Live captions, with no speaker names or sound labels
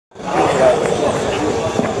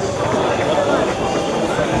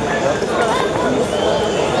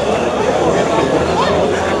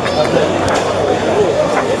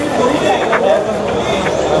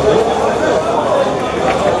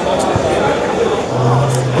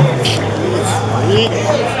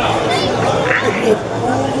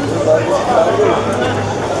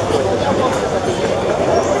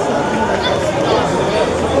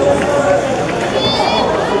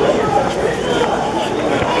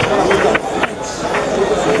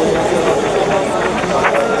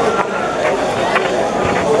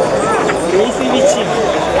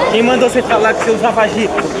Quem mandou você falar que você usava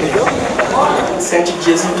jipe? 7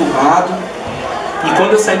 dias entubado. E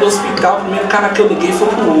quando eu saí do hospital, o primeiro cara que eu liguei foi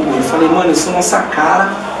pro Louco. Eu falei, mano, eu sou Nossa Cara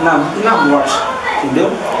na vida e na morte,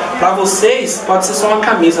 entendeu? Pra vocês pode ser só uma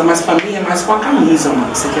camisa, mas pra mim é mais que uma camisa,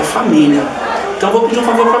 mano. Isso aqui é família. Então eu vou pedir um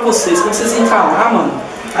favor pra vocês. Quando vocês entrarem lá, mano,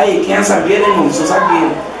 aí, quem é zagueiro, irmão? Sou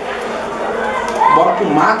zagueiro. Bola pro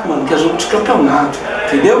mato, mano, que é jogo de campeonato,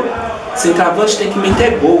 entendeu? Centroavante tem que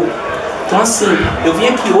meter gol. Então assim, eu vim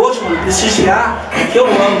aqui hoje, mano, prestigiar o que eu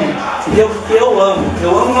amo, entendeu? Porque eu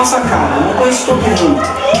amo Nossa Cara. Eu não conheço todo mundo,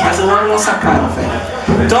 mas eu amo Nossa Cara,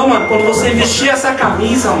 velho. Então, mano, quando você vestir essa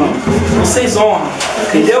camisa, mano, vocês honram,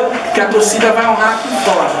 entendeu? Que a torcida vai honrar aqui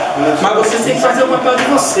fora. Mas vocês têm que fazer o papel de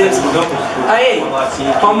vocês, mano. Aí,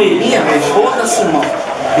 Palmerinha, foda-se, irmão.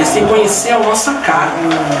 Eles têm que conhecer a Nossa Cara,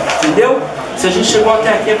 entendeu? Se a gente chegou até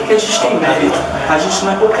aqui é porque a gente tem mérito. A gente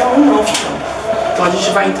não é qualquer um, não, filho. Então a gente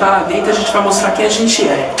vai entrar lá dentro e a gente vai mostrar quem a gente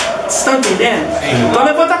é. Vocês estão entendendo? Sim. Então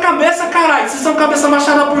levanta a cabeça, caralho. Vocês estão com a cabeça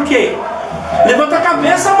baixada por quê? Levanta a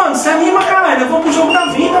cabeça, mano. Se anima, caralho. Levou pro jogo da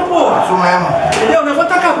vida, porra. Isso mesmo. Entendeu?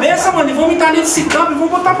 Levanta a cabeça, mano. E vamos entrar ali desse campo e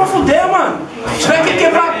vamos botar pra fuder, mano. Se tiver que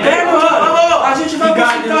quebrar a perna, mano, a gente vai pro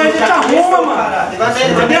hospital e a gente arruma, mano.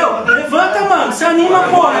 Entendeu? Levanta, mano. Se anima,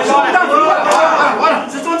 porra. É jogo da vida, porra.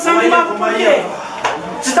 Vocês estão desanimados por quê?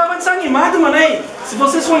 Vocês estavam desanimados, mano. Aí, se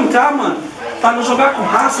vocês for entrar, mano, pra não jogar com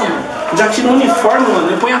raça, mano, já tira o uniforme,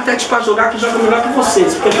 mano. Eu ponho a Tete pra jogar que joga melhor que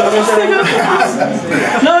vocês, porque pelo menos é com raça.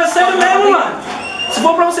 Não, é sério mesmo, mano. Se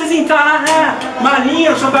for pra vocês entrar lá,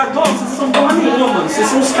 malinha, jogador, vocês são porra nenhuma, mano. Vocês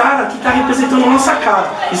são os caras que tá representando a Nossa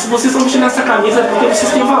Cara. E se vocês estão vestindo essa camisa é porque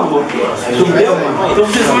vocês têm valor. Entendeu? Então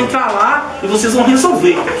vocês vão entrar lá e vocês vão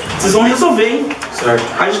resolver. Vocês vão resolver, hein? Certo.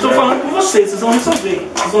 A gente tá falando com vocês vão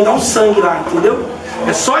resolver. Vocês vão dar um sangue lá, entendeu?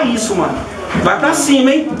 É só isso, mano. Vai pra cima,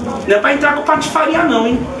 hein? Não é pra entrar com patifaria não,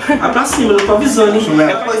 hein? Vai pra cima, eu tô avisando, hein?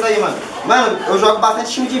 É coisa aí, mano. Mano, eu jogo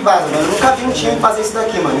bastante time de vaza, mano. Eu nunca vi um time fazer isso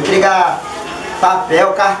daqui, mano. Entregar papel,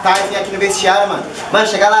 cartaz, vir aqui no vestiário, mano. Mano,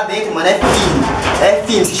 chegar lá dentro, mano, é firme. É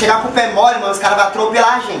firme. Se chegar com o pé mole, mano, os caras vão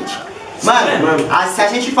atropelar a gente. Mano, se a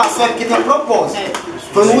gente passou é porque tem um propósito.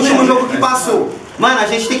 Foi no último jogo que passou. Mano, a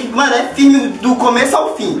gente tem que... Mano, é firme do começo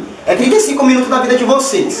ao fim. É 35 minutos da vida de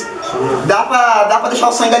vocês. Dá pra deixar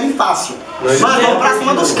o sangue ali fácil. Mano, vamos pra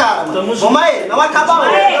cima dos caras, mano. Vamos aí, não acaba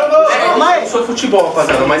hoje. Vamos aí. Isso é futebol,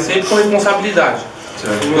 rapaziada, mas sempre com responsabilidade.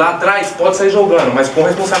 Lá atrás pode sair jogando, mas com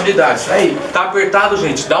responsabilidade. Aí, tá apertado,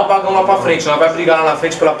 gente, dá o bagão lá pra frente. Nós vai brigar lá na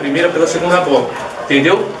frente pela primeira, pela segunda bola.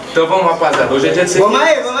 Entendeu? Então vamos, rapaziada. Hoje é dia de ser. Vamos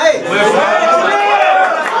aí, vamos aí.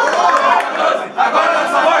 Agora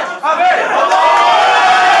nossa morte, a ver!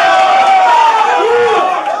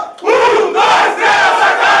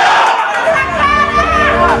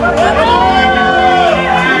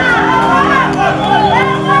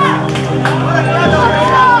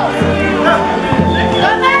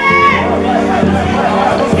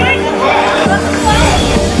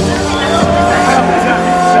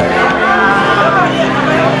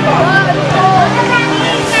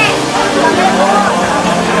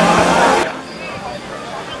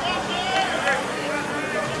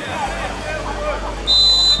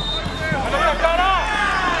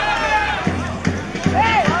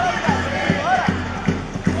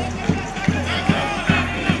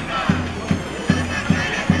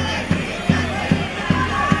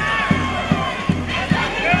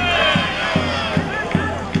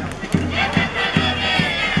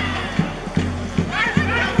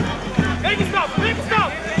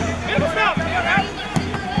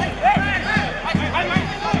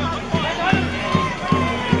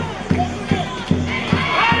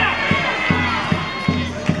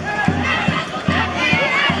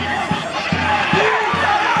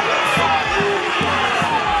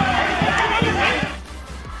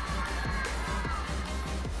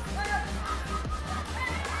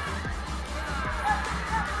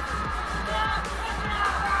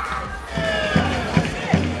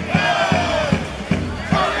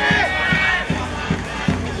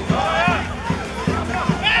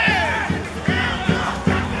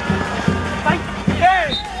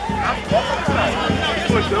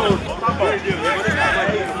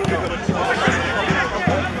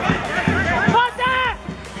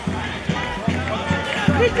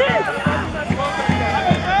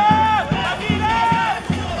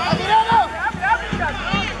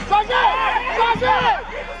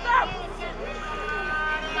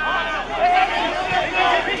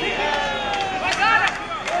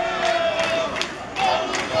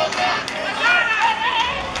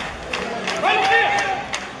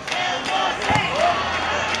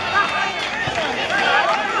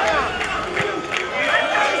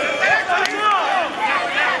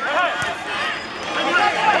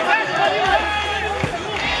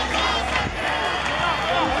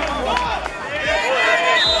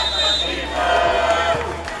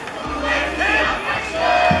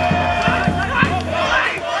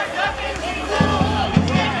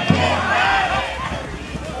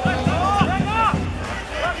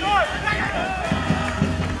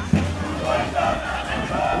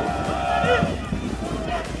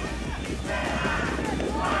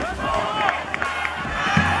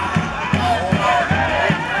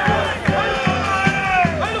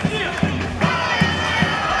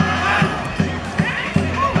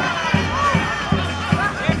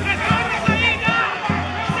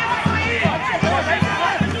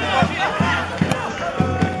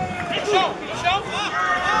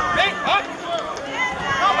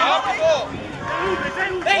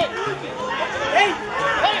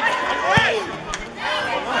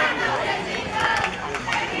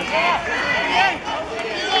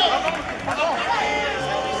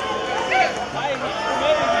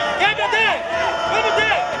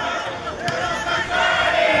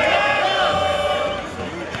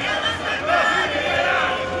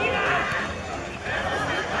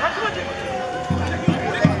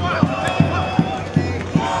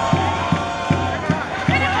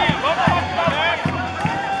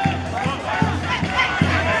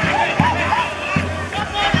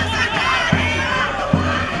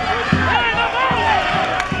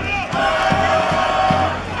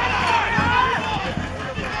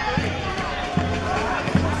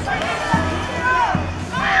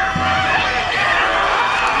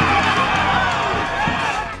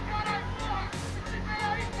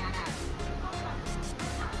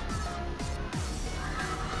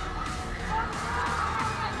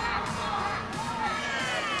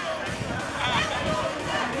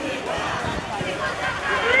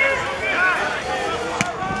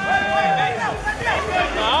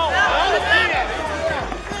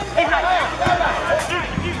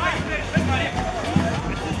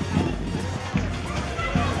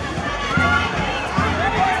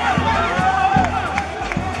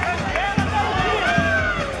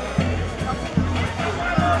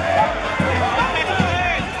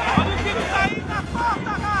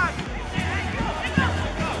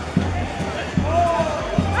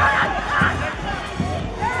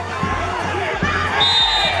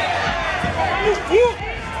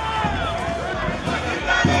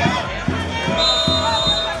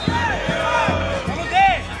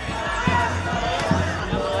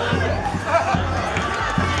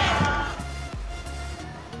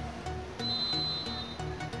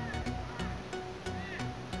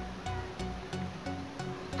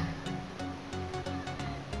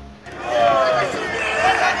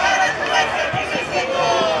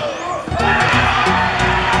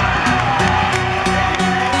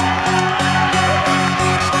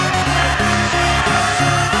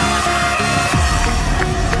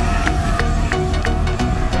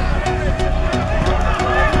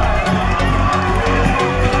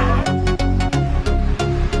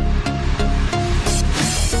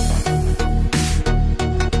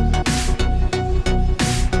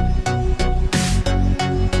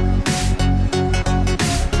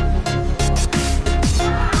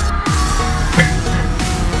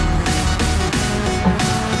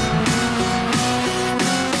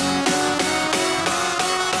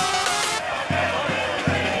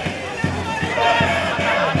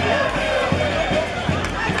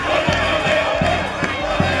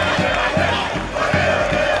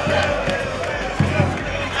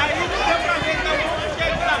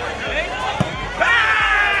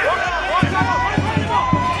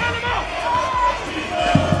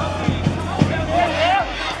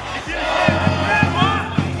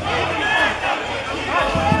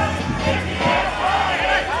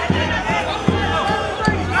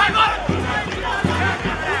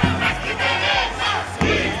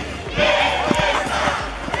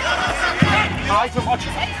 Ai, foi bote.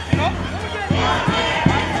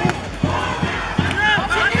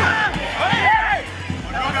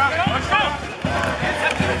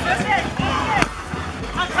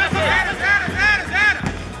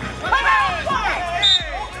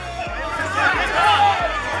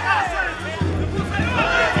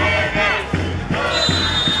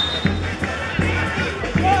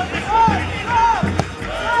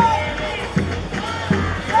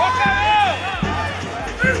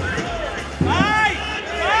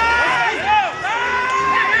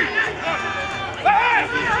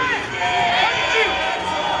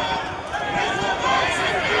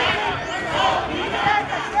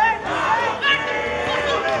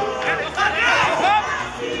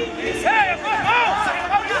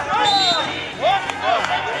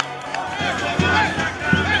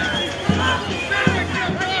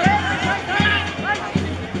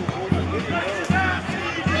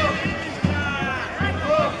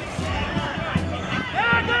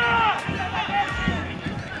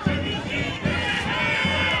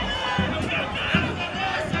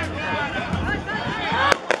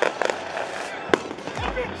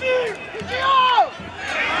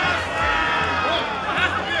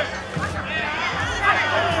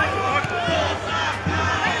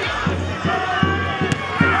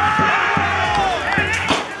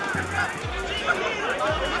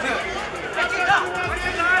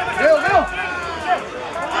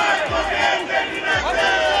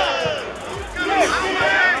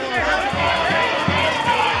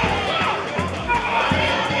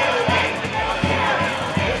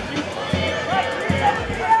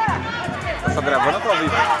 Tá gravando ou tá ao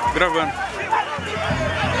vivo? Gravando.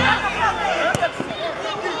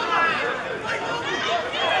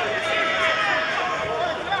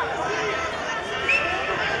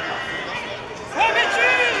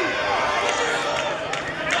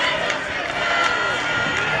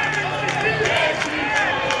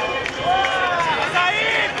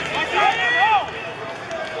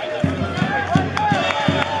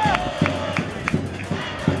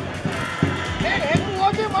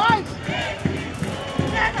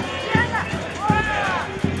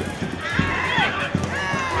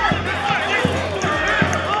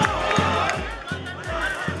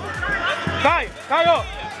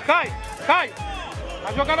 Cai!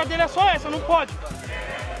 A jogada dele é só essa, não pode.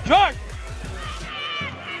 Jorge!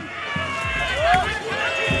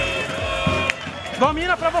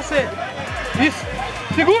 Domina pra você. Isso.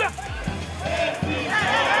 Segura!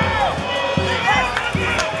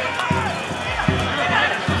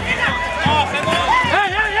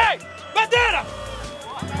 Ei! Bandeira!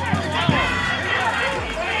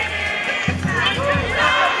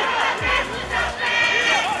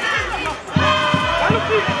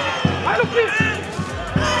 Vai no piso!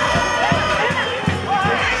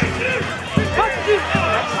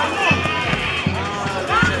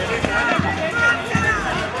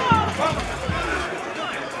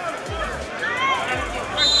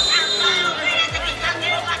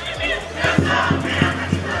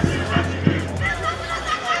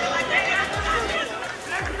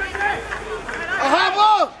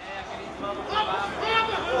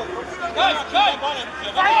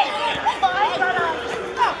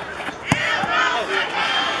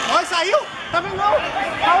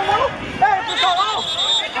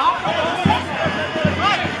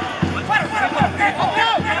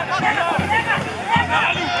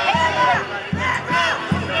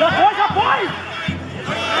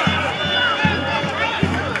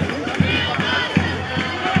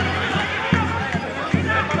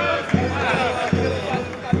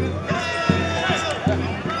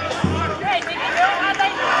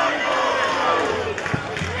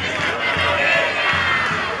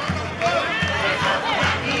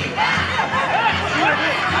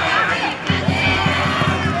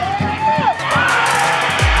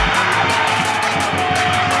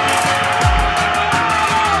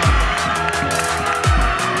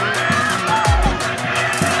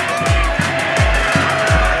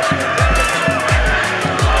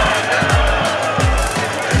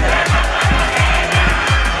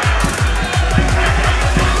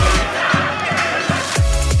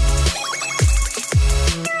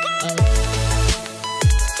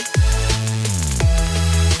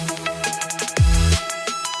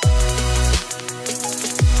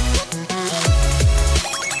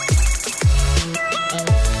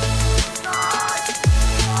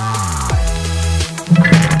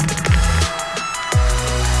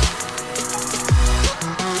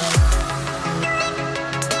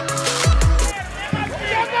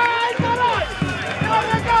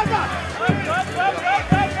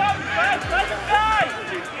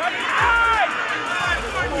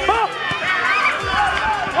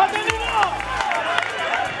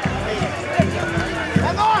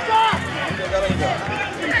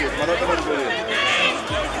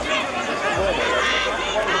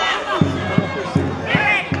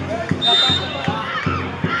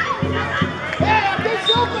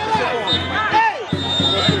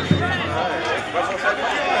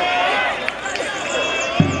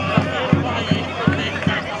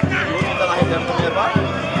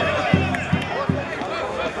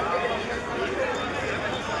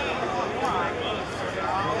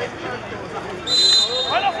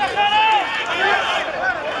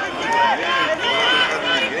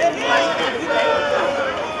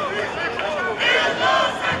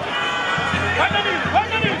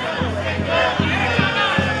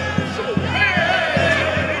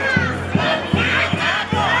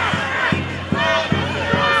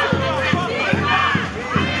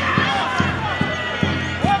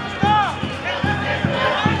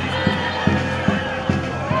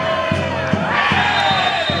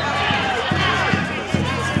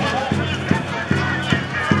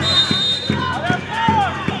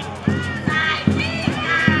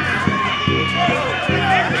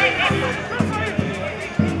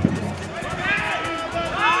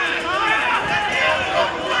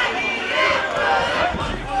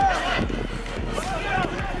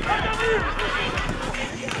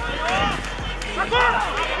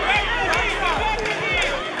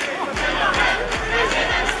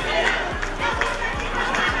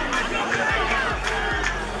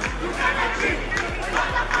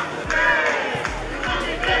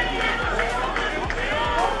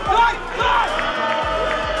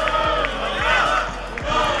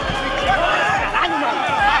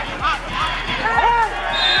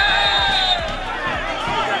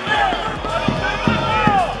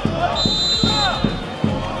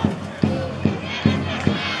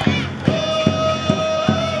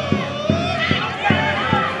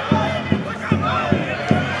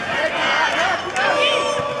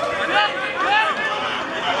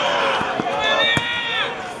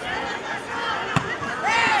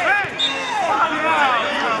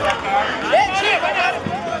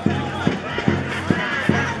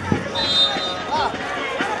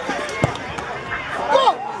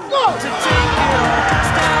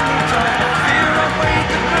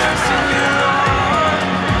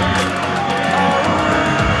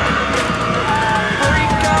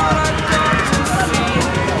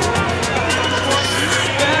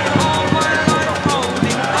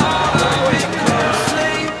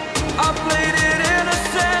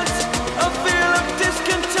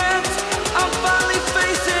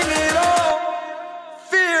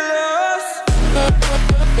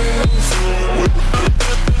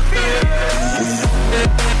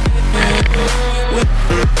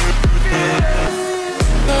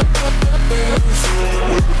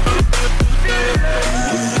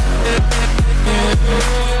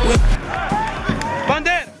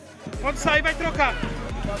 Bandeira, quando sair vai trocar.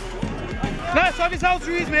 Não, é só avisar os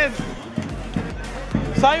juízes mesmo.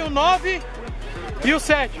 Sai o 9 e o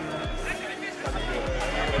 7.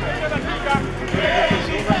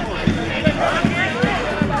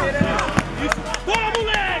 Bora,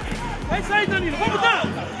 moleque! É isso aí, Danilo. Vamos dar!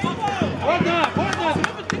 Vamos dar! Vamos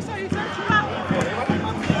ter que sair, certinho.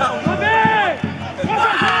 Vamos ver!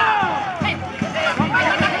 Vamos ver!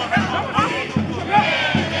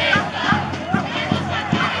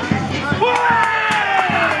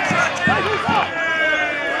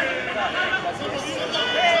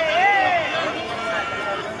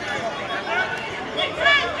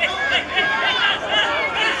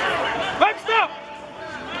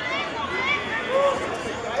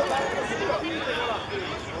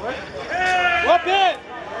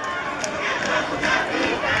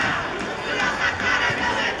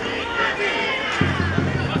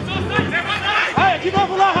 De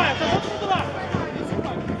novo lá, Raia, tá todo mundo lá.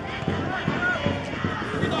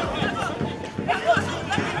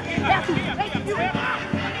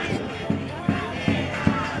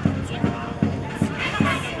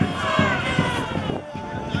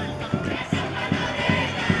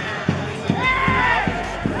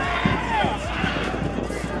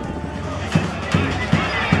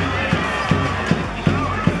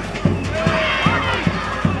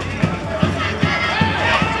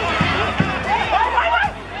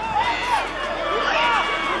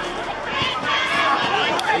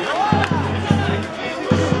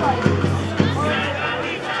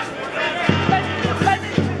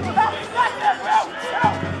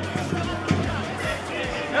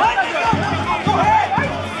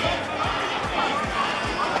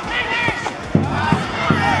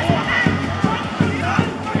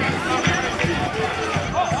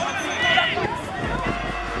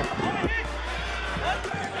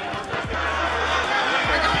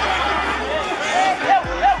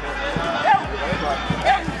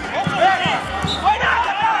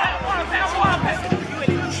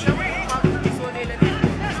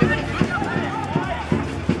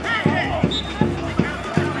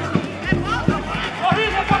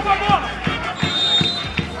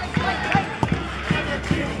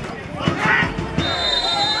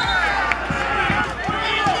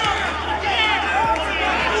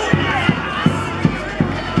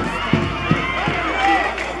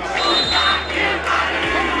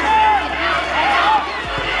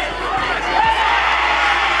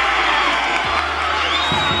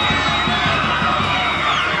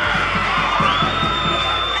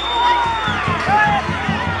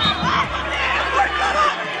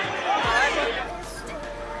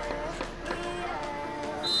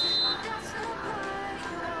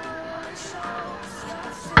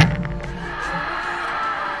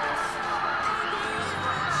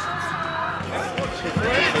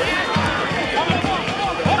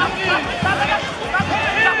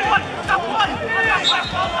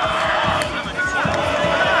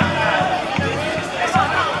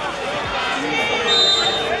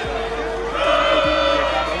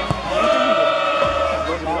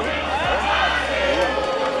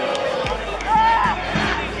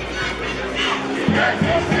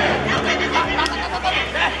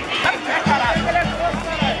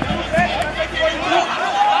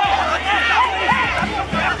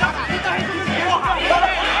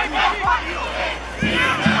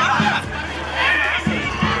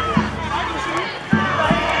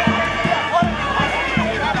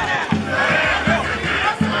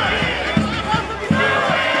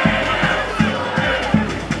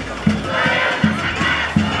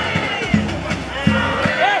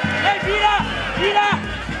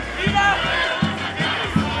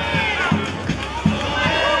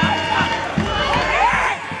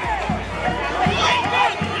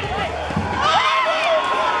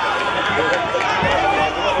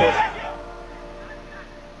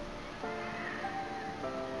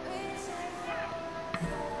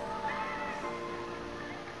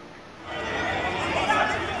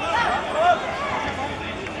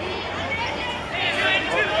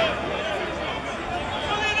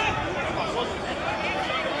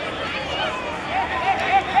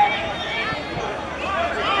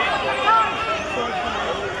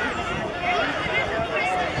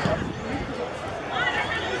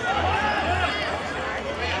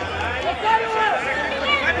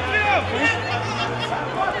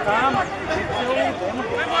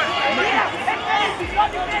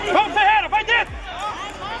 Vamos, Ferreira, vai dentro!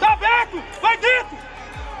 Tá aberto! Vai dentro!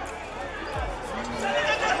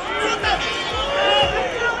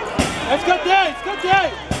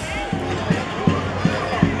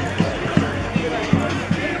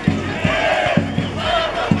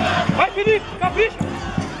 Felipe, capricha.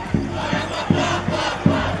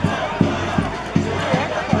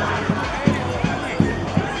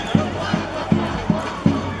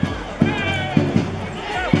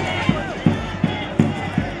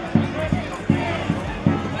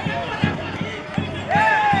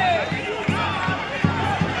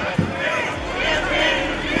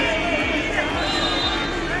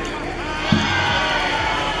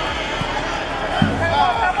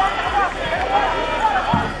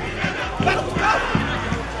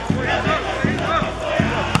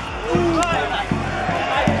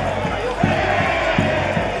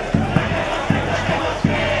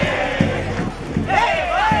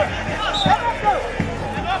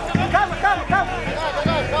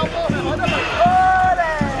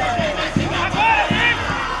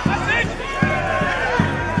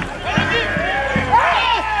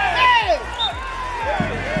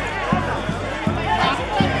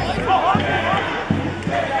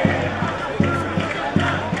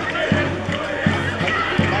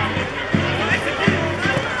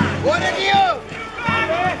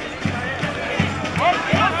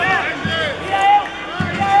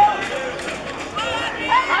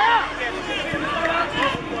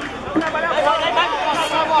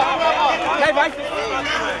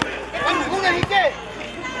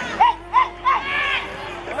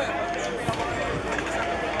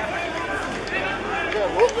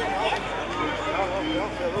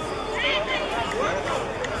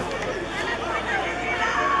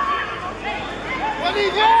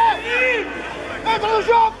 Entra no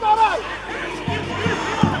jogo, caralho!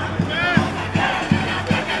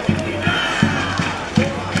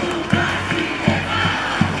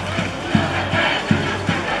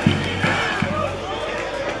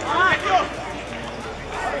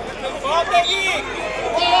 Volta aqui!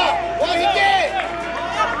 Corre,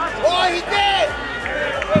 corre!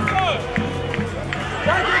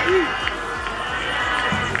 Sai daqui!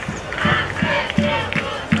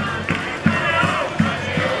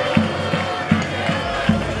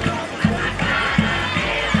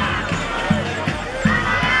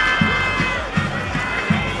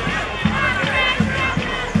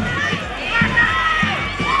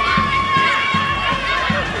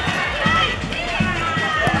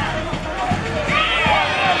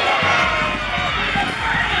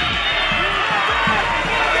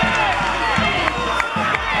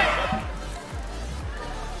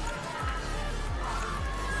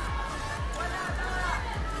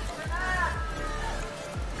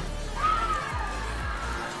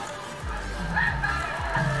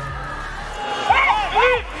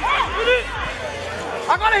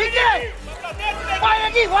 Agora, Henrique! Vai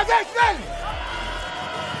aqui, Rogério, vem!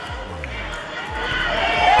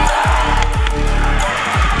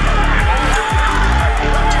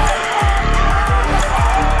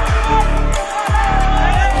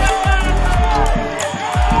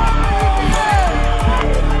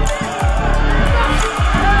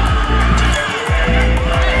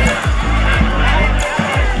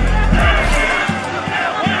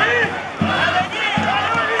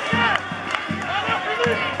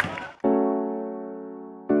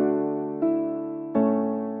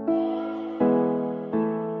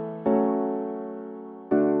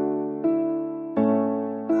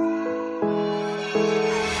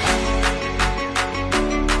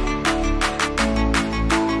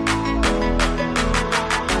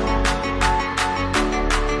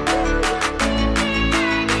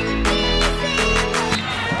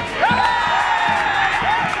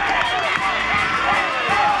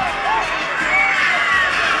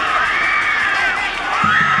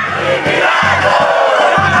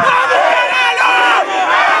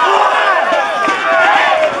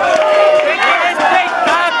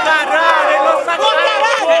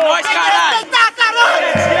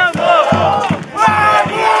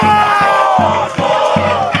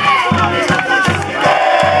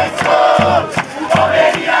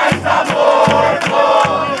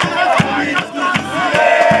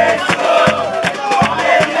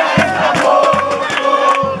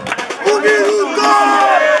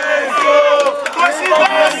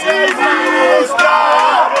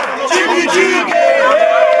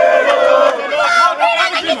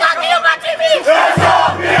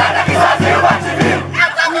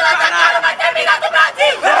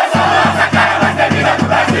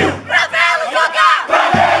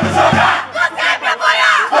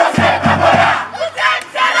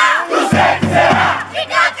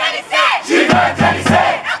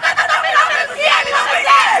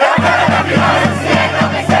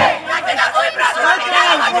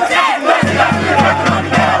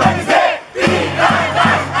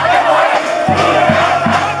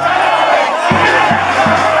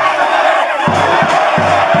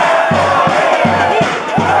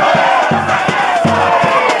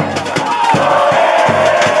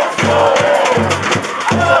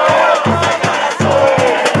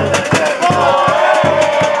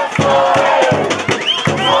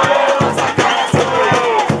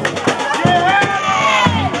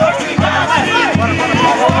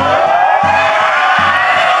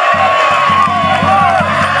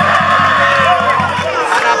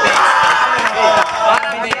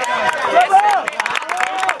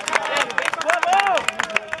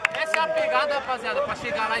 estrada, rapaziada, pra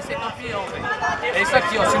chegar lá e ser campeão, velho. É isso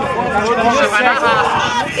aqui, ó. Se não for no futebol, você vai na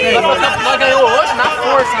raça. Nós ganhamos hoje na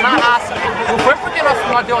força, na raça. Não foi porque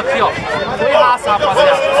nós deu aqui, ó. Foi raça,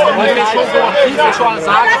 rapaziada. Nós fechou o gol aqui, fechou a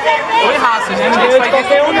zaga. Foi raça, gente. A gente faz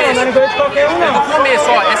desde o começo. É do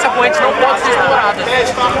começo, ó. Essa corrente não pode ser estourada,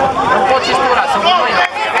 gente. Não pode ser estourada, senão vamos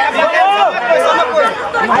ganhar.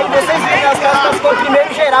 Aí vocês viram, as caras classificou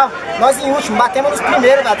primeiro geral. Nós em último, batemos nos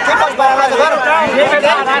primeiros, velho. Quem pode parar nós agora? Ninguém vai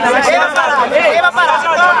parar. Ninguém vai parar.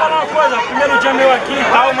 Deixa eu falar uma coisa. Primeiro dia meu aqui e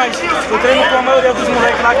tal, mas eu treino com a maioria dos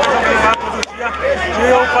moleques lá que jogam lá todo dia. E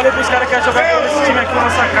eu falei pros caras que ia jogar com esse time aqui na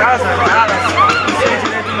nossa casa, cara, não sei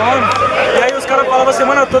direito o nome. E aí os caras falavam a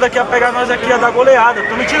semana toda que ia pegar nós aqui, ia dar goleada.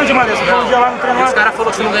 Tô mentindo de maneira, todo dia lá no treino. Os caras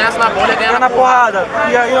falaram que se não ganhasse na bola, ia ganhar na porrada.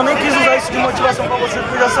 E aí eu nem quis usar isso de motivação pra você,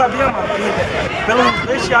 porque eu já sabia, mano, que pelo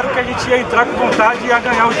vestiário que a gente ia entrar com vontade e ia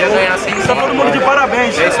ganhar o jogo. Então todo mundo de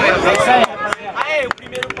parabéns. É isso aí, Aê, o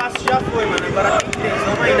primeiro passo já foi, mano. Agora tem três.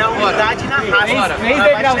 Vamos aí na unidade e na raça. Vem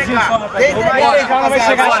degrauzinho só, Vem degrauzinho, vai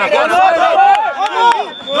chegar.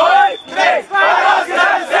 1, 2, 3, para nós que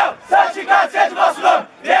está no céu, santificado seja o vosso nome,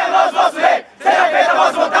 venha a nós vosso rei, seja feita a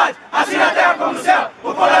vossa vontade, assim na terra como no céu.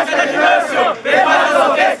 O pão nosso é de manhã, Senhor, vem para nós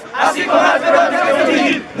ao vez, assim como nós perdoamos que temos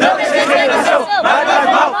pedido, não deixeis de tentação, mas nós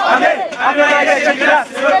mal. Amém. Amém. A igreja de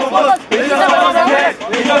graça, Senhor é convosco, bendito é o vosso mulheres,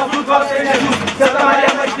 bendito é o fruto do vosso Senhor Jesus, Santa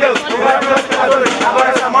Maria, Mãe de Deus, rogai pelos pecadores, agora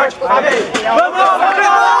essa morte. Amém.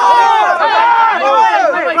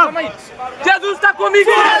 Jesus está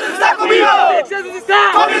comigo! Jesus está comigo! Jesus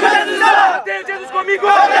está! Comigo Jesus está! Eu tenho Jesus comigo!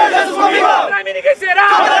 Eu tenho Jesus comigo! Contra mim ninguém será!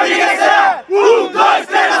 Contra mim ninguém será! 1, 2,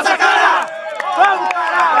 3,